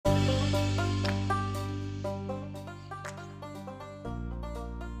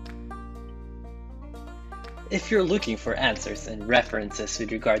If you're looking for answers and references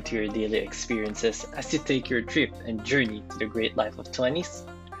with regard to your daily experiences as you take your trip and journey to the great life of 20s,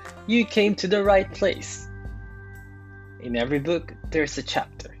 you came to the right place. In every book, there's a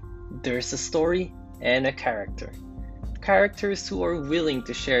chapter, there's a story, and a character. Characters who are willing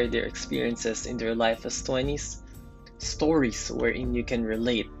to share their experiences in their life as 20s, stories wherein you can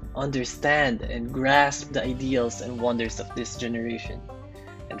relate, understand, and grasp the ideals and wonders of this generation.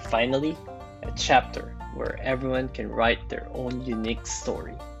 And finally, a chapter where everyone can write their own unique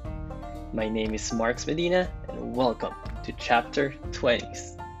story. My name is Marks Medina, and welcome to Chapter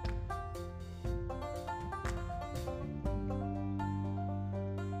 20s.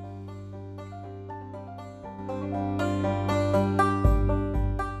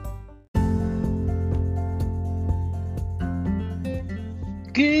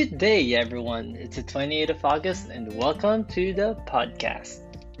 Good day, everyone. It's the 28th of August, and welcome to the podcast.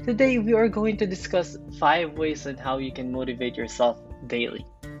 Today, we are going to discuss 5 ways on how you can motivate yourself daily.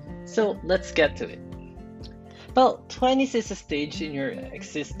 So, let's get to it. Well, 20s is a stage in your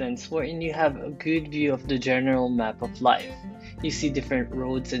existence wherein you have a good view of the general map of life. You see different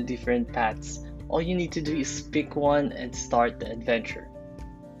roads and different paths. All you need to do is pick one and start the adventure.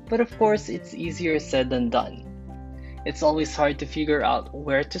 But of course, it's easier said than done. It's always hard to figure out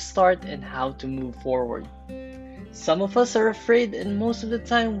where to start and how to move forward. Some of us are afraid, and most of the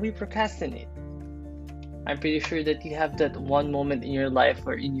time we procrastinate. I'm pretty sure that you have that one moment in your life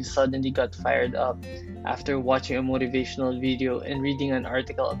wherein you suddenly got fired up after watching a motivational video and reading an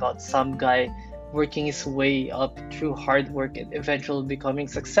article about some guy working his way up through hard work and eventually becoming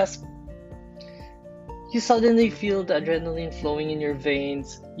successful. You suddenly feel the adrenaline flowing in your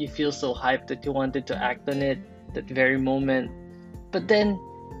veins. You feel so hyped that you wanted to act on it that very moment. But then,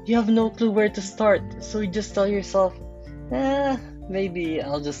 you have no clue where to start, so you just tell yourself, maybe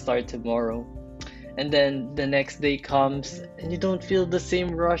I'll just start tomorrow. And then the next day comes and you don't feel the same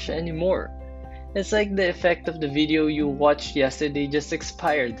rush anymore. It's like the effect of the video you watched yesterday just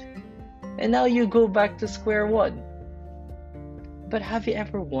expired. And now you go back to square one. But have you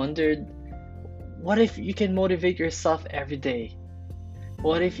ever wondered, what if you can motivate yourself every day?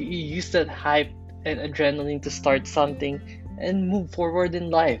 What if you use that hype and adrenaline to start something and move forward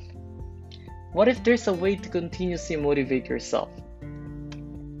in life? What if there's a way to continuously motivate yourself?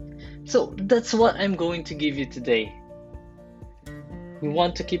 So that's what I'm going to give you today. We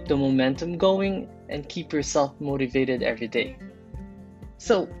want to keep the momentum going and keep yourself motivated every day.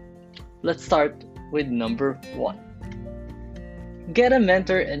 So let's start with number 1. Get a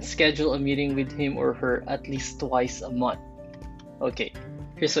mentor and schedule a meeting with him or her at least twice a month. Okay,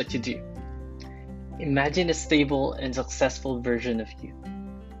 here's what you do. Imagine a stable and successful version of you.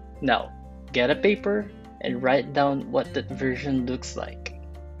 Now, get a paper and write down what that version looks like.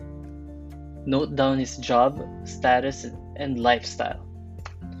 Note down his job, status, and lifestyle.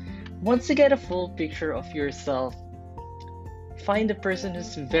 Once you get a full picture of yourself, find a person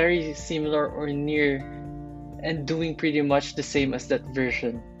who's very similar or near and doing pretty much the same as that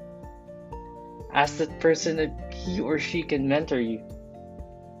version. Ask that person if he or she can mentor you.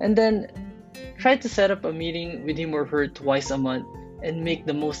 And then, try to set up a meeting with him or her twice a month and make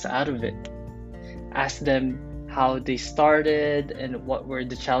the most out of it. Ask them how they started and what were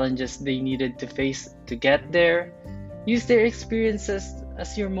the challenges they needed to face to get there. Use their experiences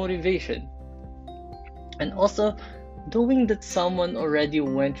as your motivation. And also, knowing that someone already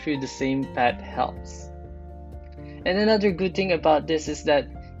went through the same path helps. And another good thing about this is that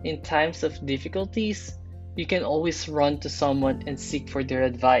in times of difficulties, you can always run to someone and seek for their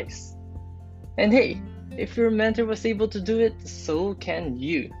advice. And hey, if your mentor was able to do it, so can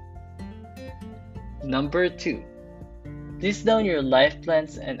you. Number 2, list down your life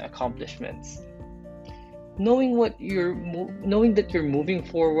plans and accomplishments. Knowing that you're moving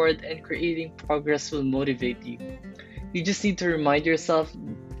forward and creating progress will motivate you. You just need to remind yourself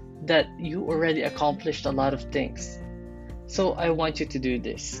that you already accomplished a lot of things. So I want you to do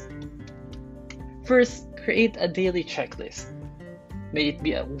this. First, create a daily checklist. May it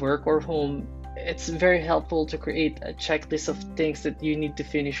be at work or home, it's very helpful to create a checklist of things that you need to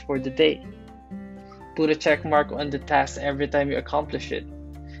finish for the day. Put a check mark on the task every time you accomplish it.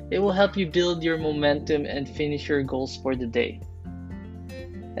 It will help you build your momentum and finish your goals for the day.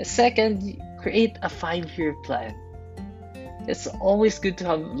 Second, create a 5-year plan. It's always good to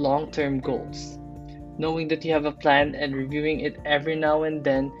have long-term goals. Knowing that you have a plan and reviewing it every now and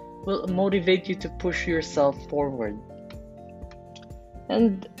then will motivate you to push yourself forward.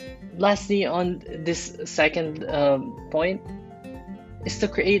 And lastly, on this second point, is to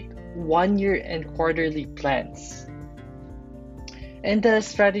create 1-year and quarterly plans. And the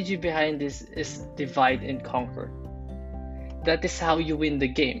strategy behind this is divide and conquer. That is how you win the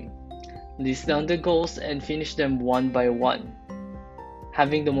game. List down the goals and finish them one by one.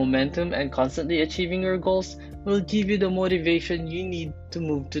 Having the momentum and constantly achieving your goals will give you the motivation you need to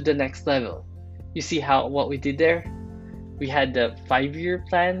move to the next level. You see what we did there? We had the 5-year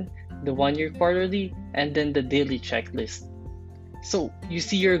plan, the 1-year quarterly, and then the daily checklist. So you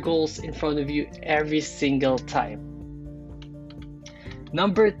see your goals in front of you every single time.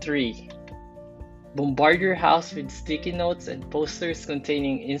 Number 3, bombard your house with sticky notes and posters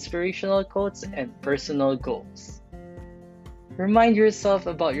containing inspirational quotes and personal goals. Remind yourself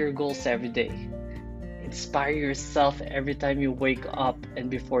about your goals every day. Inspire yourself every time you wake up and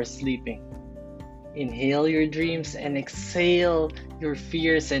before sleeping. Inhale your dreams and exhale your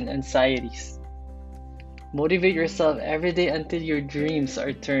fears and anxieties. Motivate yourself every day until your dreams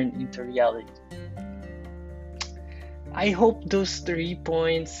are turned into reality. I hope those 3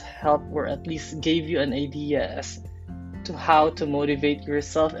 points helped or at least gave you an idea as to how to motivate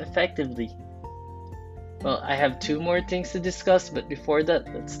yourself effectively. Well, I have 2 more things to discuss, but before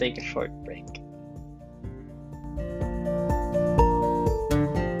that, let's take a short break.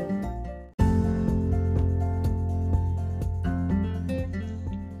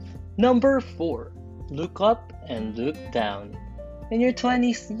 Number 4, look up and look down. In your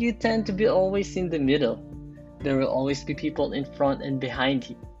 20s, you tend to be always in the middle. There will always be people in front and behind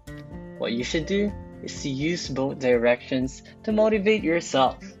you. What you should do is to use both directions to motivate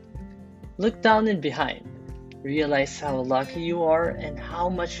yourself. Look down and behind. Realize how lucky you are and how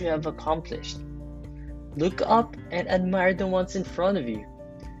much you have accomplished. Look up and admire the ones in front of you.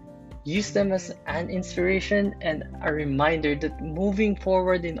 Use them as an inspiration and a reminder that moving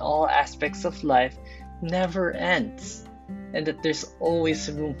forward in all aspects of life never ends, and that there's always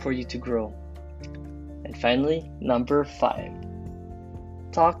room for you to grow. And finally, number 5,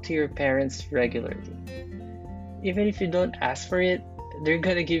 talk to your parents regularly. Even if you don't ask for it, they're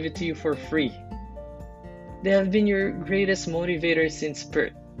gonna give it to you for free. They have been your greatest motivator since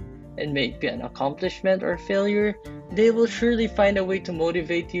birth, and may it be an accomplishment or failure, they will surely find a way to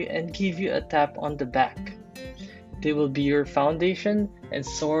motivate you and give you a tap on the back. They will be your foundation and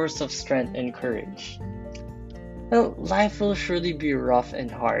source of strength and courage. Well, life will surely be rough and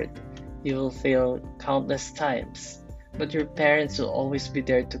hard. You will fail countless times, but your parents will always be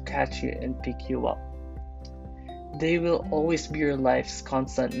there to catch you and pick you up. They will always be your life's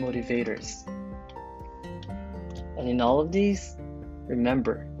constant motivators. And in all of these,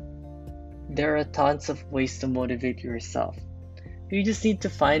 remember, there are tons of ways to motivate yourself. You just need to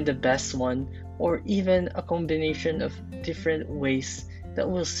find the best one or even a combination of different ways that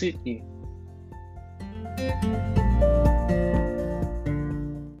will suit you.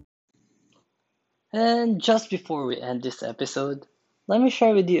 And just before we end this episode, let me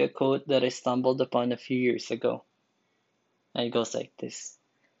share with you a quote that I stumbled upon a few years ago. And it goes like this.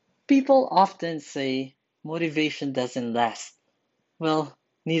 People often say motivation doesn't last. Well,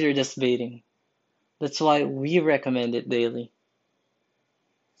 neither does baiting. That's why we recommend it daily.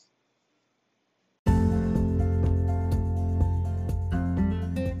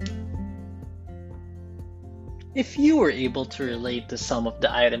 If you were able to relate to some of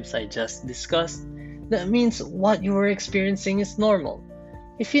the items I just discussed, that means what you are experiencing is normal.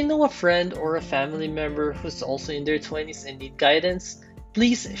 If you know a friend or a family member who's also in their 20s and need guidance,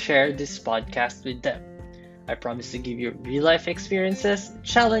 please share this podcast with them. I promise to give you real-life experiences,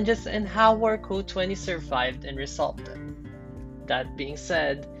 challenges, and how our Code 20 survived and resolved them. That being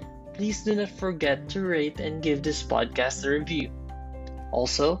said, please do not forget to rate and give this podcast a review.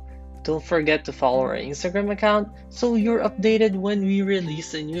 Also, don't forget to follow our Instagram account so you're updated when we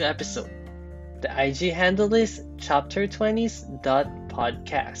release a new episode. The IG handle is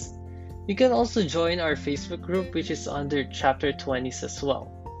chapter20s.podcast. You can also join our Facebook group, which is under Chapter 20s as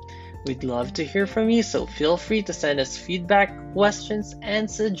well. We'd love to hear from you, so feel free to send us feedback, questions, and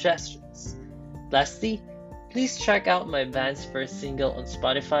suggestions. Lastly, please check out my band's first single on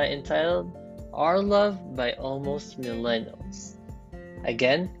Spotify entitled Our Love by Almost Millennials.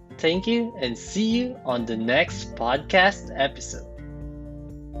 Again, thank you and see you on the next podcast episode.